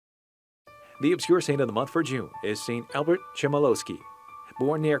The obscure saint of the month for June is St. Albert Chmielowski.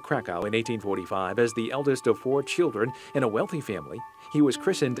 Born near Krakow in 1845 as the eldest of 4 children in a wealthy family, he was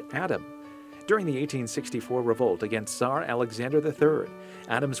christened Adam. During the 1864 revolt against Tsar Alexander III,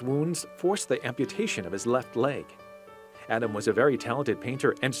 Adam's wounds forced the amputation of his left leg. Adam was a very talented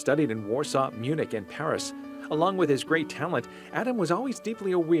painter and studied in Warsaw, Munich, and Paris. Along with his great talent, Adam was always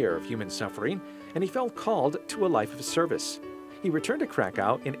deeply aware of human suffering, and he felt called to a life of service. He returned to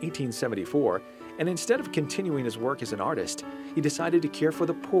Krakow in 1874, and instead of continuing his work as an artist, he decided to care for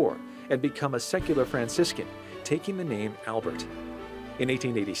the poor and become a secular Franciscan, taking the name Albert. In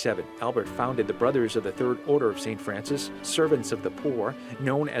 1887, Albert founded the Brothers of the Third Order of St. Francis, servants of the poor,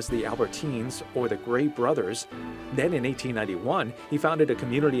 known as the Albertines or the Grey Brothers. Then in 1891, he founded a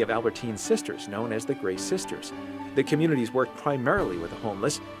community of Albertine sisters known as the Grey Sisters. The communities worked primarily with the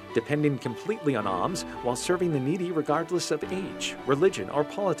homeless, depending completely on alms while serving the needy regardless of age, religion, or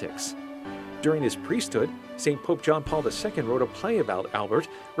politics. During his priesthood, St. Pope John Paul II wrote a play about Albert,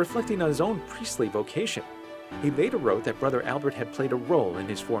 reflecting on his own priestly vocation. He later wrote that Brother Albert had played a role in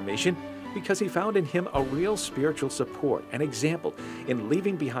his formation because he found in him a real spiritual support and example in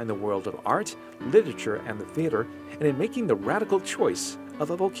leaving behind the world of art, literature, and the theater, and in making the radical choice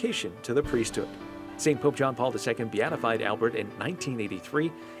of a vocation to the priesthood. St. Pope John Paul II beatified Albert in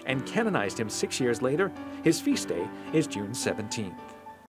 1983 and canonized him 6 years later. His feast day is June 17th.